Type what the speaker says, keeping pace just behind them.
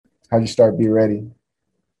How'd you start Be Ready?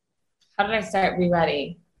 How did I start Be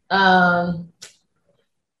Ready?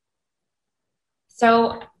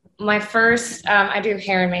 So my first, I do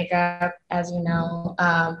hair and makeup, as you know,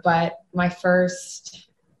 but my first,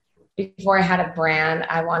 before I had a brand,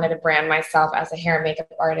 I wanted to brand myself as a hair and makeup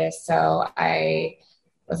artist. So I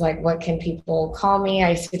was like, what can people call me?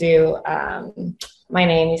 I used to do, my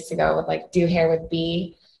name used to go with like do hair with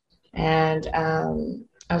B. And I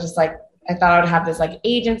was just like, I thought I would have this like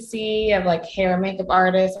agency of like hair and makeup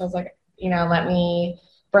artists. I was like, let me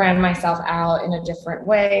brand myself out in a different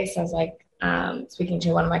way. So I was like speaking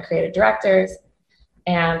to one of my creative directors,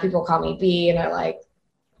 and people call me B, and they're like,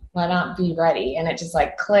 why not Be Ready? And it just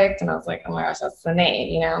like clicked, and I was like, oh my gosh, that's the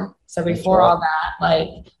name. So That's before right. all that,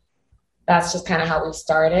 like that's just kind of how we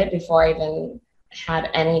started. Before I even had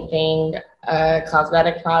anything, a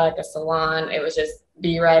cosmetic product, a salon, it was just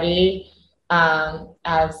Be Ready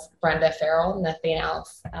as Brenda Farrell, nothing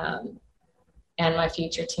else, and my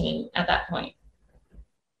future team at that point.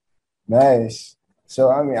 Nice.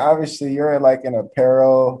 So, I mean, obviously, you're like in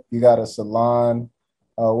apparel, you got a salon.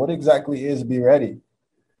 What exactly is Be Ready?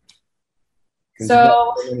 Because you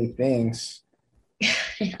got So so many things.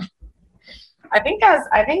 I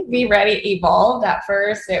think Be Ready evolved. At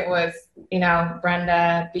first it was,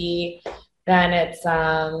 Brenda B. Then it's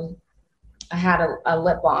I had a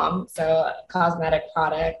lip balm, so a cosmetic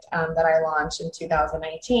product that I launched in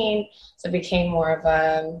 2019. So it became more of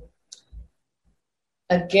a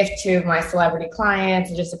gift to my celebrity clients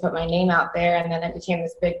and just to put my name out there. And then it became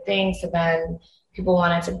this big thing. So then people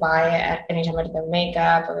wanted to buy it anytime I did their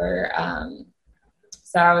makeup or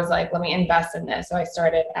so I was like, let me invest in this. So I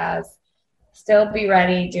started as Still Be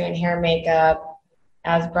Ready doing hair and makeup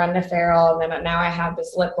as Brenda Farrell. And then now I have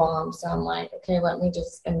this lip balm. So I'm like, okay, let me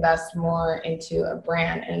just invest more into a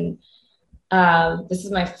brand. And this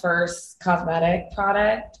is my first cosmetic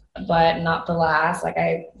product, but not the last. Like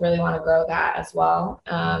I really want to grow that as well.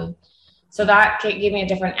 So that gave me a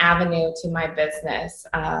different avenue to my business.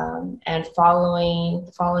 And the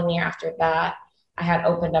following year after that, I had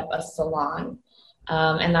opened up a salon.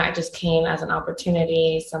 And that just came as an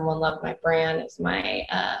opportunity. Someone loved my brand. It's my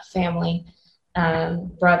family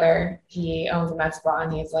brother. He owns a med spa,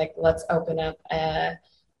 and he's like, let's open up a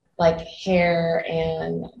like hair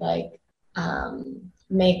and like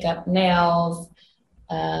makeup, nails,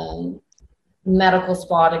 um, medical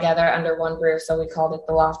spa together under one roof. So we called it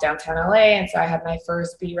the Loft Downtown LA. And so I had my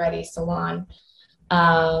first Be Ready salon.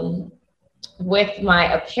 Um, with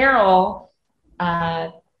my apparel,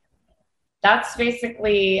 uh, that's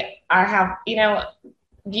basically, I have,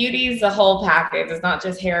 beauty is the whole package. It's not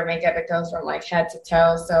just hair and makeup, it goes from like head to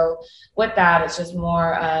toe. So with that, it's just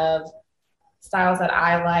more of styles that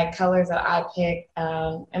I like, colors that I pick,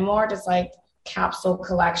 and more just like capsule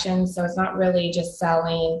collections. So it's not really just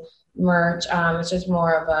selling merch. It's just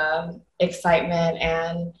more of a excitement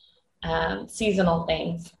and seasonal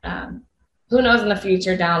things. Who knows in the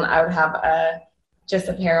future down I would have just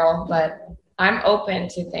apparel, but I'm open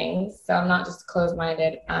to things. So I'm not just closed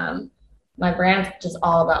minded. My brand's just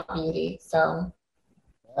all about beauty. So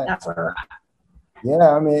that's Nice. where we're at. Yeah,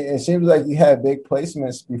 I mean, it seems like you had big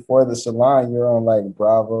placements before the salon. You're on like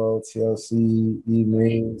Bravo, TLC, E Right.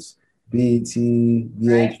 News, BET,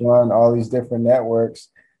 Right. VH1, all these different networks.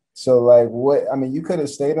 So, like, what, I mean, you could have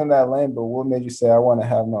stayed in that lane, but what made you say, I want to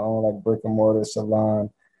have my own like brick and mortar salon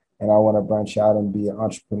and I want to branch out and be an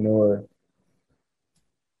entrepreneur?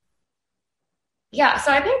 Yeah,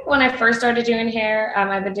 so I think when I first started doing hair,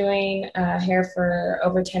 I've been doing hair for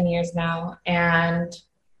over 10 years now. And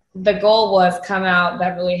the goal was come out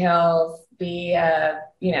Beverly Hills, be a,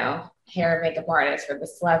 hair and makeup artist for the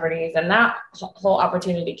celebrities. And that whole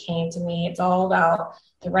opportunity came to me. It's all about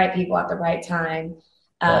the right people at the right time,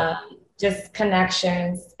 Right. um, just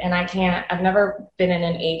connections. And I've never been in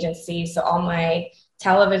an agency. So all my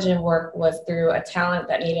television work was through a talent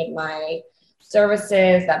that needed my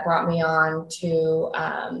services that brought me on to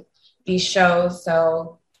these shows.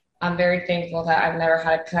 So I'm very thankful that I've never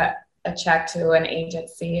had to cut a check to an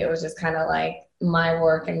agency. It was just kind of like my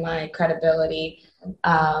work and my credibility.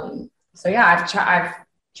 So yeah, I've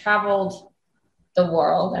traveled the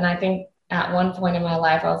world, and I think at one point in my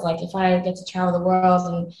life I was like, if I get to travel the world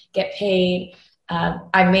and get paid,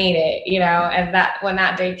 I made it, And that when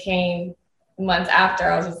that day came months after,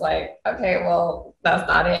 I was just like, okay, well that's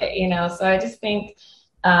not it. So I just think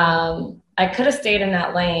I could have stayed in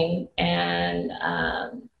that lane, and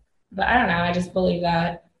but I don't know. I just believe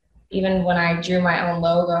that even when I drew my own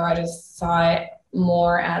logo, I just saw it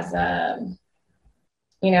more as a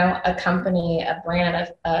company, a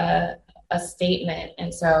brand, a statement.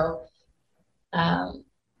 And so um,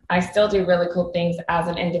 I still do really cool things as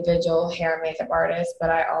an individual hair and makeup artist, but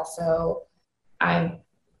I'm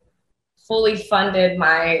fully funded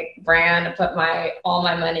my brand, put all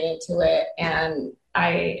my money into it, and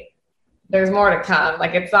there's more to come.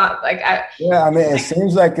 Like it's not like Yeah, I mean, it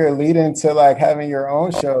seems like you're leading to like having your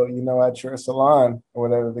own show, you know, at your salon or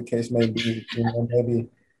whatever the case may be. You know, maybe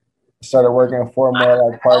started working for more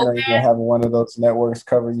like partnering and having one of those networks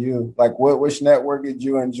cover you. Like, which network did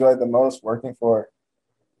you enjoy the most working for?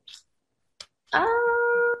 Uh,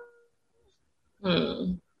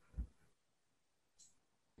 hmm.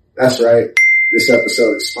 That's right. This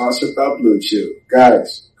episode is sponsored by Blue Chew.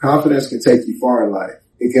 Guys, confidence can take you far in life.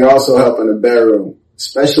 It can also help in the bedroom,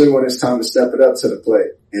 especially when it's time to step it up to the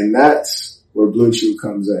plate. And that's where Blue Chew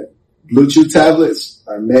comes in. Blue Chew tablets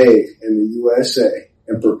are made in the USA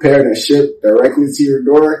and prepared and shipped directly to your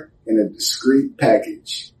door in a discreet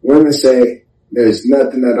package. Women say there's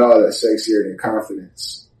nothing at all that's sexier than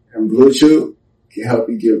confidence. And Blue Chew can help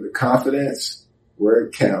you give the confidence where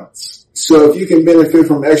it counts. So if you can benefit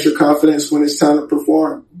from extra confidence when it's time to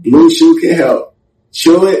perform, Blue Chew can help.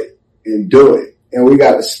 Chew it and do it. And we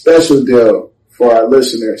got a special deal for our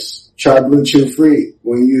listeners. Try Blue Chew free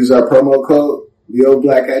when you use our promo code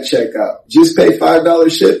LeoBlack at checkout. Just pay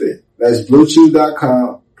 $5 shipping. That's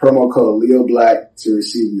BlueChew.com, promo code LeoBlack to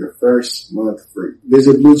receive your first month free.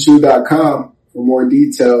 Visit BlueChew.com for more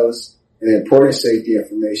details and important safety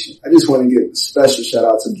information. I just want to give a special shout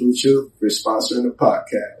out to Blue Chew for sponsoring the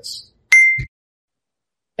podcast.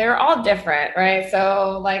 They're all different, right?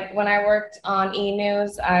 So like when I worked on E!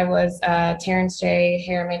 News, I was Terrence J,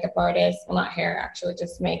 hair and makeup artist. Well, not hair, actually,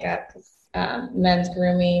 just makeup, men's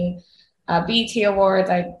grooming. BET Awards,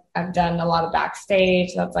 I've done a lot of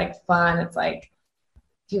backstage. That's like fun. It's like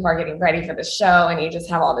people are getting ready for the show and you just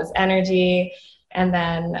have all this energy. And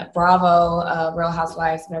then Bravo, Real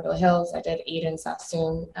Housewives of Beverly Hills, I did Eden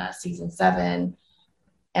Sassoon season 7.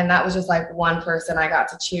 And that was just like one person I got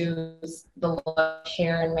to choose the look,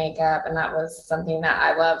 hair, and makeup. And that was something that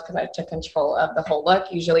I loved because I took control of the whole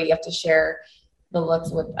look. Usually you have to share the looks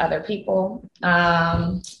with other people.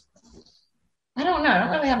 I don't know. I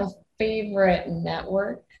don't really have a favorite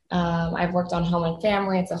network. I've worked on Home and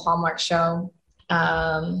Family. It's a Hallmark show.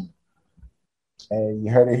 Hey, you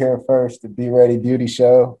heard it here first. The Be Ready Beauty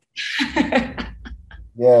Show.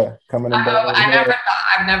 Yeah, coming in.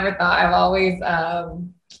 I've never thought.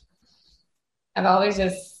 I've always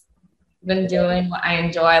just been doing what I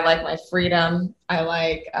enjoy. I like my freedom.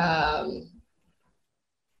 I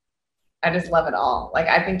just love it all. Like,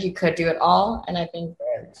 I think you could do it all. And I think,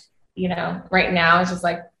 you know, right now it's just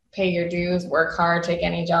like pay your dues, work hard, take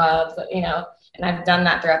any jobs, you know, and I've done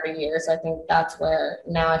that throughout the years. So I think that's where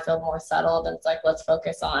now I feel more settled. And it's like, let's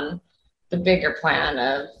focus on the bigger plan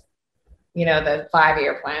of, you know, the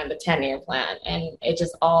 5-year plan, the 10-year plan. And it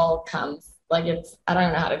just all comes like I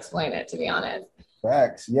don't know how to explain it, to be honest.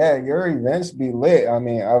 Facts. Yeah, your events be lit. I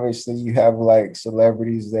mean, obviously you have like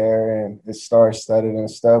celebrities there and it's star-studded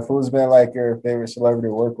and stuff. Who's been like your favorite celebrity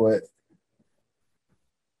to work with?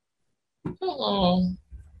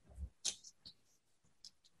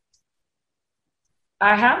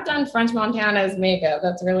 I have done French Montana's makeup.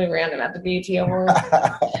 That's really random at the BET Awards.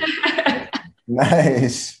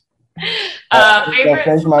 Nice.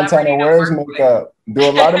 French Montana wears makeup. Do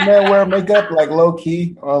a lot of men wear makeup, like low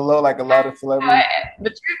key or low, like a lot of celebrities? The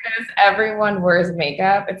truth is, everyone wears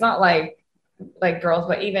makeup. It's not like girls,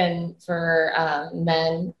 but even for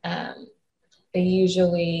men, they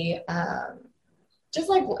usually just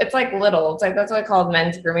like it's like little. It's like that's what I call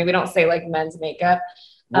men's grooming. We don't say like men's makeup.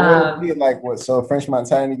 What would be like what? So French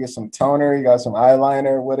Montana, you get some toner, you got some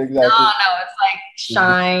eyeliner. What exactly? No, it's like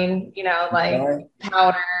shine. You know, like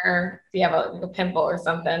powder. If you have a pimple or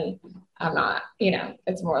something. I'm not, you know,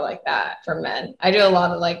 it's more like that for men. I do a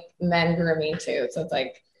lot of like men grooming too. So it's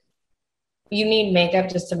like, you need makeup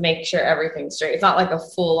just to make sure everything's straight. It's not like a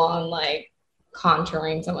full on like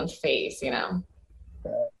contouring someone's face, you know,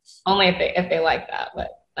 only if they like that,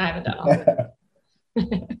 but I haven't done all of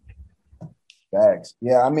it. Facts.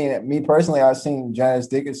 Yeah. I mean, me personally, I've seen Janice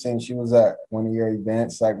Dickinson. She was at one of your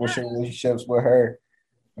events. Like, what's your relationships with her?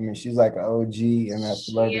 I mean, she's like an OG in that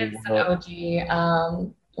celebrity world. She is an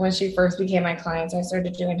OG. When she first became my client, I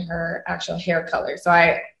started doing her actual hair color. So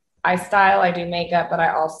I style, I do makeup, but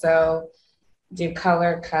I also do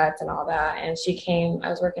color cuts and all that. And she came, I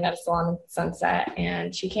was working at a salon in Sunset,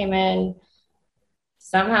 and she came in,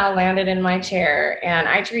 somehow landed in my chair. And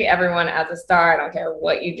I treat everyone as a star. I don't care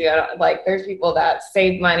what you do. There's people that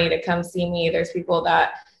save money to come see me. There's people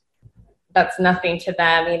that's nothing to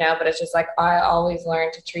them, you know, but it's just like, I always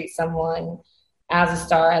learn to treat someone as a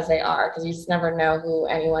star as they are, because you just never know who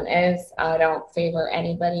anyone is. I don't favor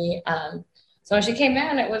anybody. So when she came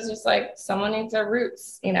in, it was just like, someone needs their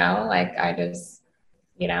roots, you know, like I just,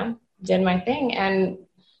 you know, did my thing. And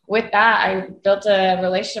with that, I built a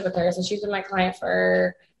relationship with her. So she's been my client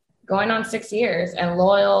for going on 6 years, and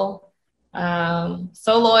loyal,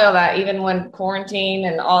 so loyal that even when quarantine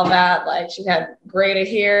and all that, like she had gray to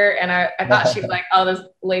hair, and I thought she was like, oh, this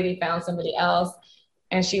lady found somebody else,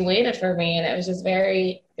 and she waited for me, and it was just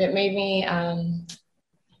it made me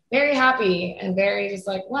very happy and very just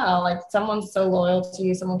like, wow, like someone's so loyal to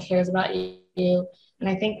you, someone cares about you. And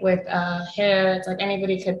I think with hair, it's like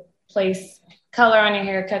anybody could place color on your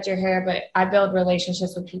hair, cut your hair, but I build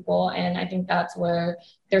relationships with people, and I think that's where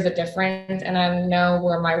there's a difference, and I know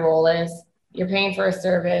where my role is. You're paying for a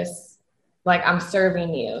service, like I'm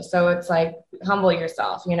serving you, so it's like humble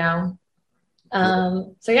yourself, you know.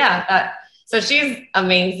 So yeah, so she's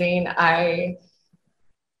amazing. I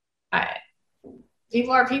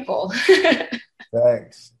people are people.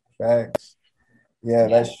 Facts. Yeah,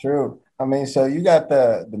 that's true. I mean, so you got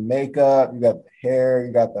the makeup, you got the hair,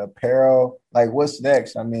 you got the apparel. Like, what's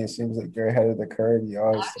next? I mean, it seems like you're ahead of the curve. You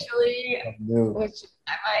always actually, which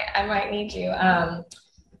I might need you.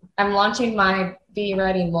 I'm launching my Be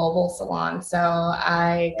Ready mobile salon. So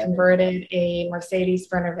I converted a Mercedes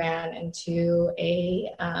Sprinter van into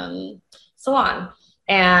a salon,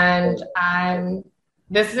 and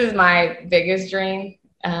this is my biggest dream.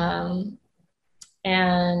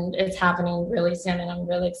 And it's happening really soon, and I'm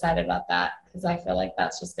really excited about that, because I feel like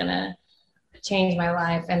that's just gonna change my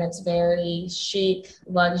life, and it's very chic,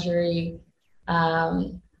 luxury.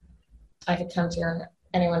 I could come to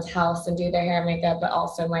anyone's house and do their hair and makeup, but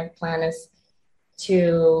also my plan is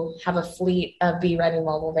to have a fleet of Be Ready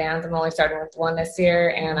mobile vans. I'm only starting with one this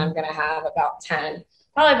year, and I'm gonna have about 10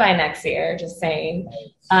 probably by next year, just saying.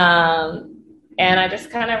 And I just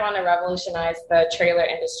kind of want to revolutionize the trailer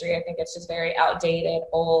industry. I think it's just very outdated,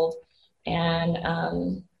 old,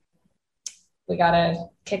 and we got to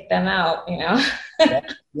kick them out, you know?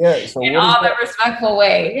 Yeah. So in all the respectful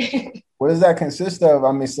way. What does that consist of?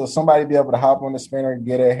 I mean, so somebody be able to hop on the spinner,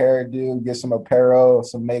 get a hairdo, get some apparel,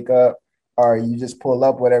 some makeup, or you just pull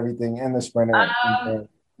up with everything in the sprinter?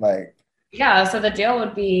 Yeah, so the deal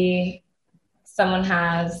would be someone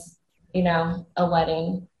has, you know, a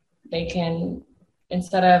wedding. They can,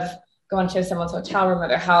 instead of going to someone's hotel room or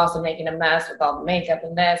their house and making a mess with all the makeup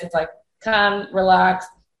and this, it's like, come, relax,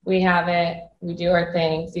 we have it, we do our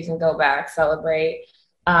things, you can go back, celebrate.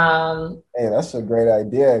 Hey, that's a great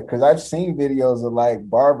idea, because I've seen videos of like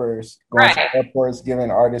barbers going to airports, giving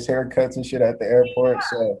artists haircuts and shit at the airport. Yeah.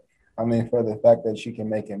 So, I mean, for the fact that you can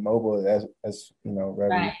make it mobile, as you know,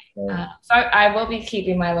 revenue. Right. So I will be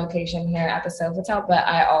keeping my location here at the Sofitel, but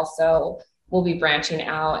I also will be branching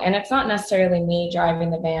out, and it's not necessarily me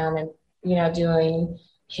driving the van and, you know, doing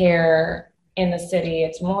hair in the city.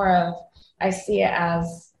 It's more of, I see it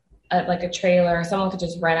as like a trailer. Someone could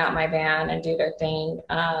just rent out my van and do their thing.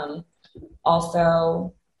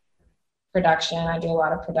 Also production. I do a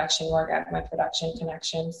lot of production work. I have my production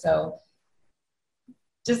connection. So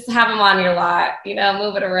just have them on your lot, you know,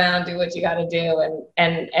 move it around, do what you got to do,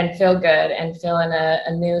 and feel good and feel in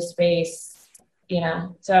a new space, you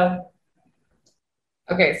know. So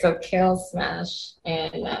okay, so Kale Smash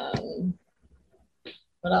and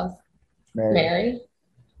what else? Mary.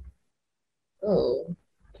 Oh,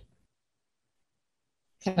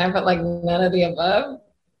 can I put like none of the above?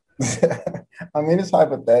 I mean, it's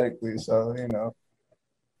hypothetically, so you know,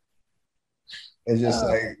 it's just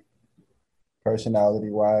like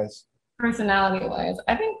personality wise.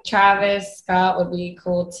 I think Travis Scott would be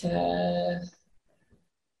cool to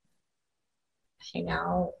hang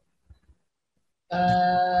out.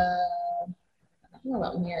 I don't know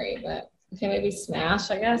about Mary, but okay, maybe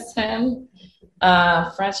Smash, I guess, him.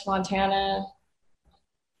 French Montana.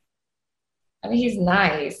 I mean, he's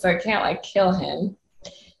nice, so I can't like kill him.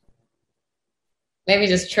 Maybe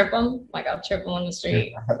just trip him. Like I'll trip him on the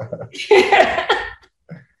street.